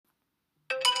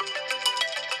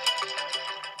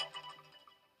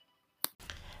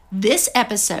This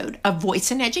episode of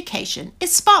Voice in Education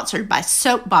is sponsored by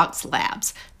Soapbox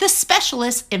Labs, the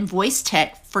specialists in voice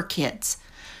tech for kids.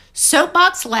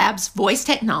 Soapbox Labs voice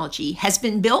technology has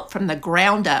been built from the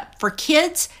ground up for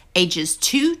kids ages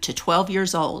 2 to 12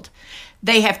 years old.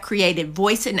 They have created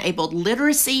voice-enabled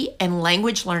literacy and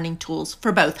language learning tools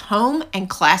for both home and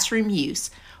classroom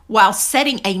use, while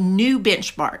setting a new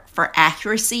benchmark for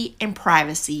accuracy and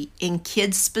privacy in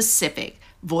kids-specific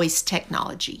voice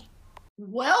technology.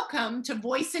 Welcome to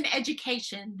Voice in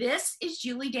Education. This is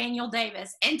Julie Daniel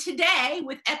Davis, and today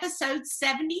with episode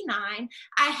 79,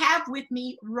 I have with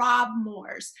me Rob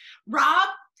Moores. Rob,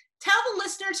 tell the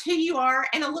listeners who you are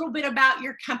and a little bit about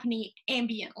your company,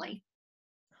 Ambiently.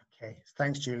 Okay,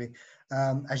 thanks, Julie.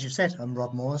 As you said, I'm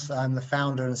Rob Moores. I'm the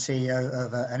founder and CEO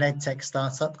of an edtech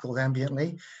startup called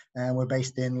Ambiently, and we're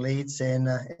based in Leeds in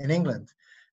England.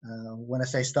 When I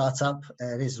say startup,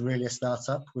 it is really a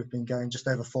startup. We've been going just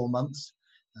over 4 months.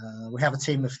 We have a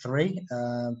team of 3,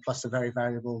 plus a very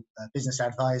valuable business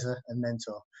advisor and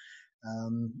mentor.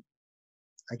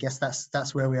 I guess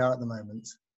that's where we are at the moment.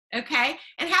 Okay,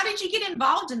 and how did you get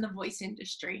involved in the voice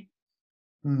industry?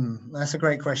 That's a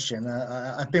great question.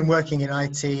 I've been working in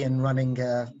IT and running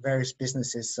various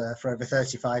businesses for over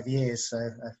 35 years. So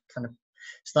I kind of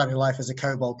started life as a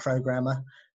COBOL programmer,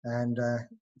 and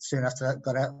soon after that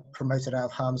got promoted out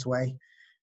of harm's way.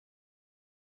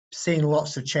 Seen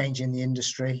lots of change in the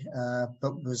industry,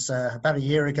 but was about a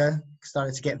year ago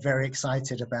started to get very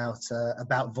excited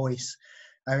about voice.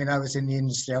 I mean, I was in the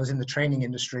industry. I was in the training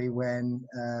industry when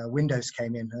Windows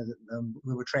came in.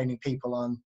 We were training people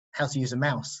on how to use a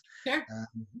mouse. Sure.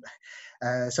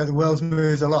 So the world's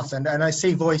moved a lot, and I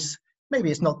see voice. Maybe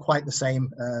it's not quite the same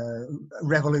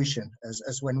revolution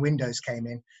as when Windows came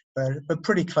in, but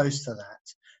pretty close to that.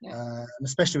 Yeah. And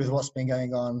especially with what's been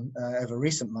going on over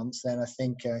recent months, then I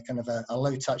think kind of a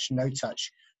low touch, no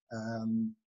touch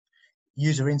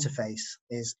user interface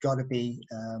is got to be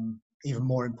even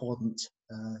more important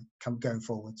going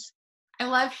forwards. I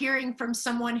love hearing from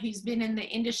someone who's been in the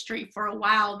industry for a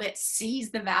while that sees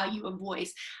the value of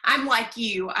voice. I'm like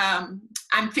you.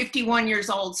 I'm 51 years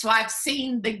old, so I've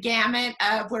seen the gamut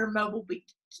of where mobile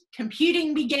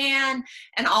computing began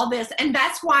and all this. And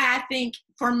that's why I think,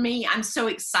 for me, I'm so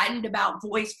excited about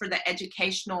voice for the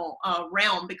educational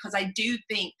realm, because I do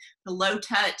think the low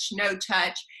touch, no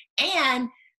touch, and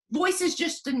voice is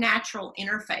just a natural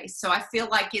interface. So I feel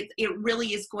like it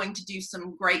really is going to do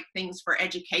some great things for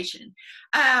education.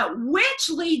 Which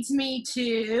leads me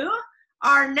to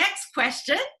our next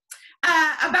question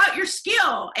about your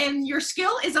skill. And your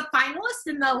skill is a finalist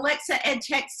in the Alexa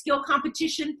EdTech Skill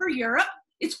Competition for Europe.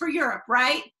 It's for Europe,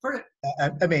 right? For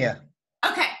EMEA.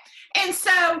 Okay. And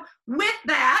so with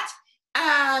that,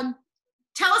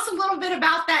 tell us a little bit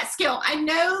about that skill. I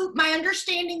know my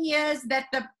understanding is that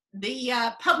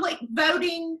the public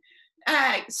voting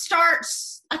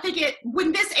starts, I think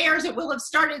when this airs, it will have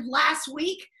started last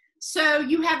week. So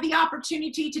you have the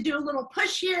opportunity to do a little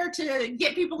push here to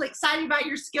get people excited about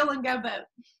your skill and go vote.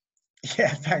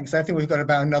 Yeah, thanks. I think we've got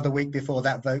about another week before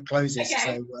that vote closes.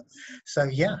 Okay. So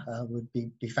yeah, would be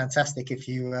fantastic if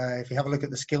you have a look at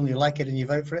the skill and you like it and you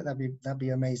vote for it. That'd be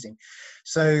amazing.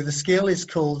 So the skill is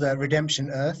called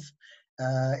Redemption Earth.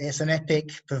 It's an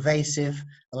epic, pervasive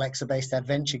Alexa-based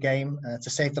adventure game to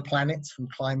save the planet from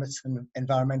climate and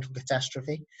environmental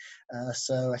catastrophe.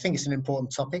 So I think it's an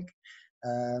important topic.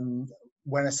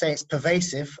 When I say it's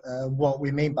pervasive, what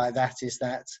we mean by that is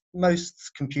that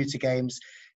most computer games,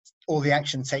 all the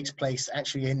action takes place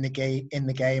actually in the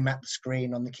game at the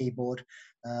screen on the keyboard.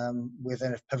 With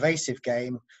a pervasive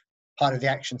game, part of the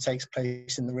action takes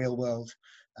place in the real world.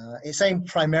 It's aimed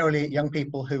primarily at young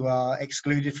people who are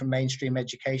excluded from mainstream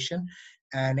education,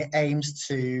 and it aims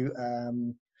to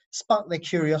spark their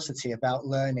curiosity about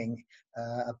learning,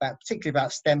 particularly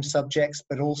about STEM subjects,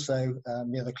 but also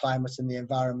the climate and the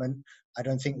environment. I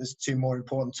don't think there's 2 more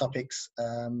important topics,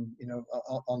 on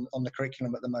the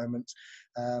curriculum at the moment.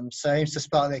 So it aims to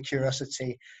spark their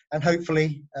curiosity and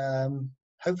hopefully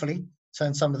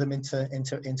turn some of them into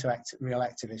real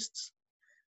activists.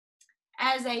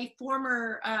 As a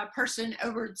former person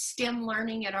over STEM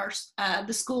learning at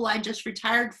the school I just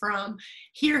retired from,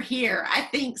 here, I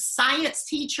think science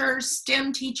teachers,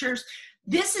 STEM teachers,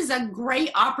 this is a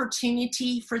great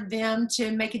opportunity for them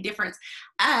to make a difference.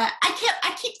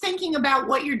 I keep thinking about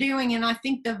what you're doing, and I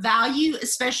think the value,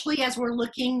 especially as we're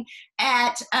looking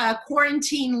at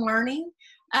quarantine learning,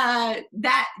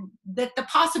 that the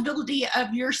possibility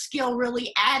of your skill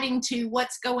really adding to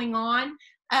what's going on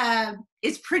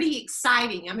is pretty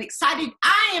exciting.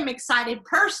 I am excited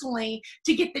personally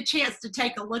to get the chance to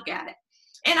take a look at it.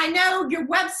 And I know your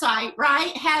website,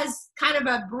 right, has kind of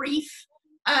a brief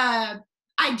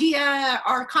idea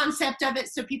or concept of it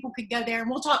so people could go there, and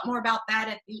we'll talk more about that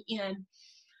at the end.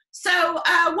 So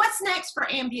what's next for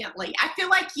Ambiently? I feel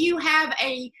like you have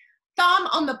a thumb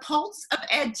on the pulse of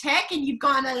ed tech, and you've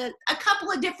gone a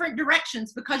couple of different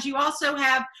directions because you also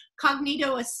have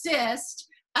Cognito Assist,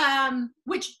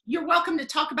 which you're welcome to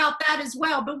talk about that as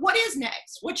well. But what is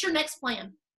next? What's your next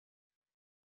plan?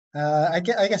 I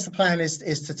guess the plan is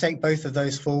to take both of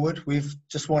those forward. We've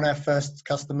just won our first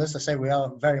customers. I say we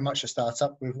are very much a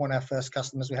startup. We've won our first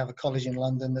customers. We have a college in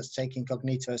London that's taking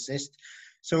Cognito Assist.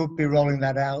 So we'll be rolling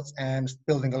that out and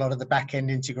building a lot of the back-end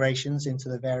integrations into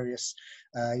the various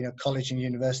college and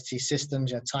university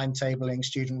systems, timetabling,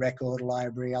 student record,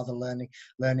 library, other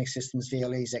learning systems,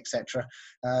 VLEs, etc.,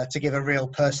 to give a real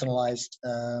personalized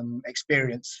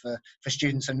experience for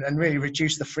students and really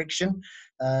reduce the friction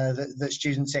that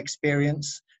students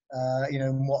experience,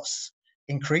 in what's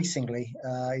increasingly,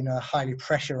 a highly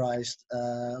pressurized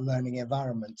learning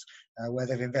environment where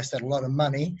they've invested a lot of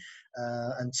money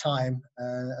and time,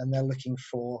 and they're looking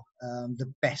for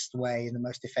the best way, the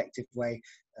most effective way,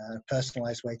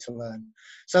 personalized way to learn.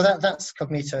 So that's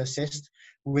Cognito Assist.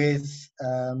 With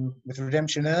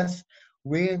Redemption Earth,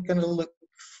 we're going to look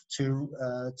to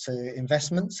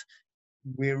investments.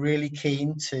 We're really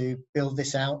keen to build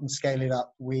this out and scale it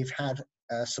up. We've had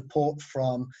support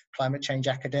from climate change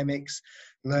academics,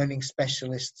 learning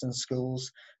specialists and schools,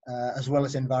 as well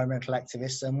as environmental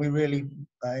activists, and we really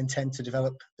intend to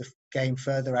develop the game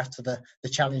further after the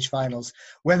challenge finals,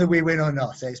 whether we win or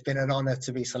not. It's been an honor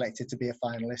to be selected to be a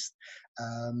finalist,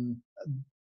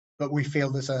 but we feel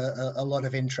there's a lot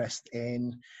of interest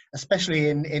especially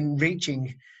in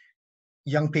reaching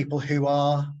young people who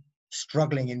are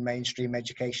struggling in mainstream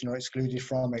education or excluded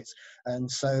from it. And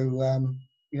so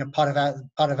part of our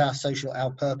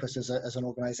purpose as an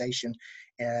organization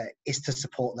is to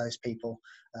support those people,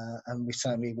 and we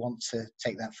certainly want to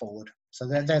take that forward. So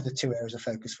they're the two areas of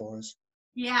focus for us.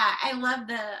 Yeah, I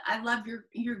love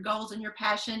your goals and your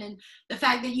passion, and the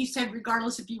fact that you said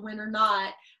regardless if you win or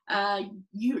not,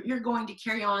 you're going to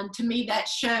carry on. To me, that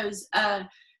shows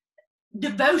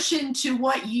devotion to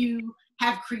what you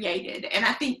have created, and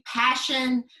I think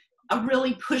passion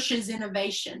really pushes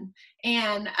innovation.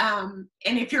 And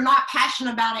if you're not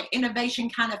passionate about it, innovation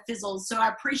kind of fizzles. So I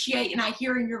appreciate, and I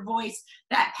hear in your voice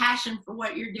that passion for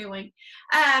what you're doing.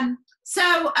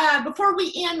 So before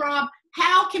we end, Rob,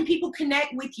 how can people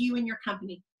connect with you and your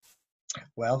company?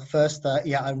 Well, first,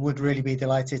 I would really be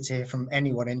delighted to hear from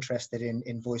anyone interested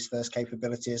in voice first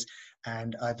capabilities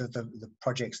and either the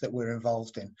projects that we're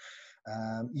involved in.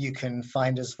 You can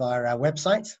find us via our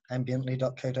website,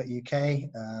 ambiently.co.uk.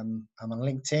 I'm on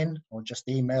LinkedIn, or just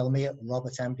email me at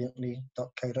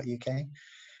rob@ambiently.co.uk.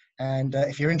 And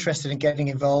if you're interested in getting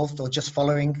involved or just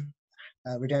following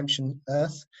Redemption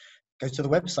Earth, go to the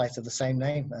website of the same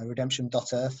name,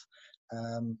 redemption.earth.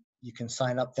 You can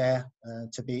sign up there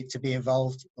to be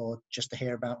involved, or just to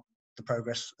hear about the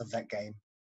progress of that game.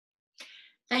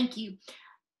 Thank you.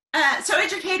 So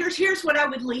educators, here's what I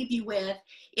would leave you with.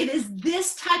 It is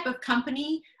this type of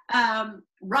company,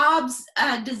 Rob's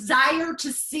desire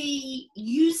to see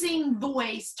using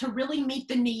voice to really meet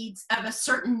the needs of a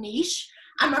certain niche.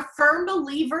 I'm a firm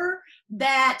believer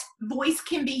that voice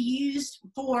can be used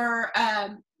for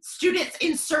students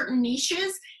in certain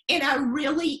niches in a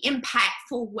really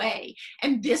impactful way.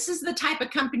 And this is the type of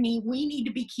company we need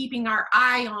to be keeping our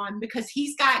eye on, because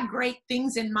he's got great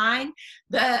things in mind.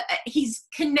 He's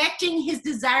connecting his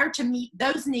desire to meet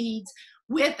those needs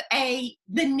with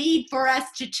the need for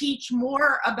us to teach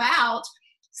more about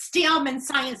STEM and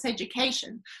science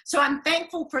education. So I'm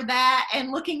thankful for that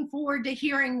and looking forward to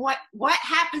hearing what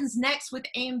happens next with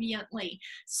Ambiently.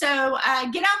 So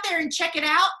get out there and check it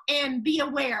out and be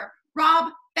aware.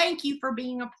 Rob, thank you for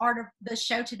being a part of the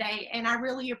show today, and I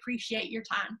really appreciate your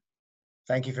time.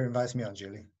 Thank you for inviting me on,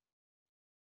 Julie.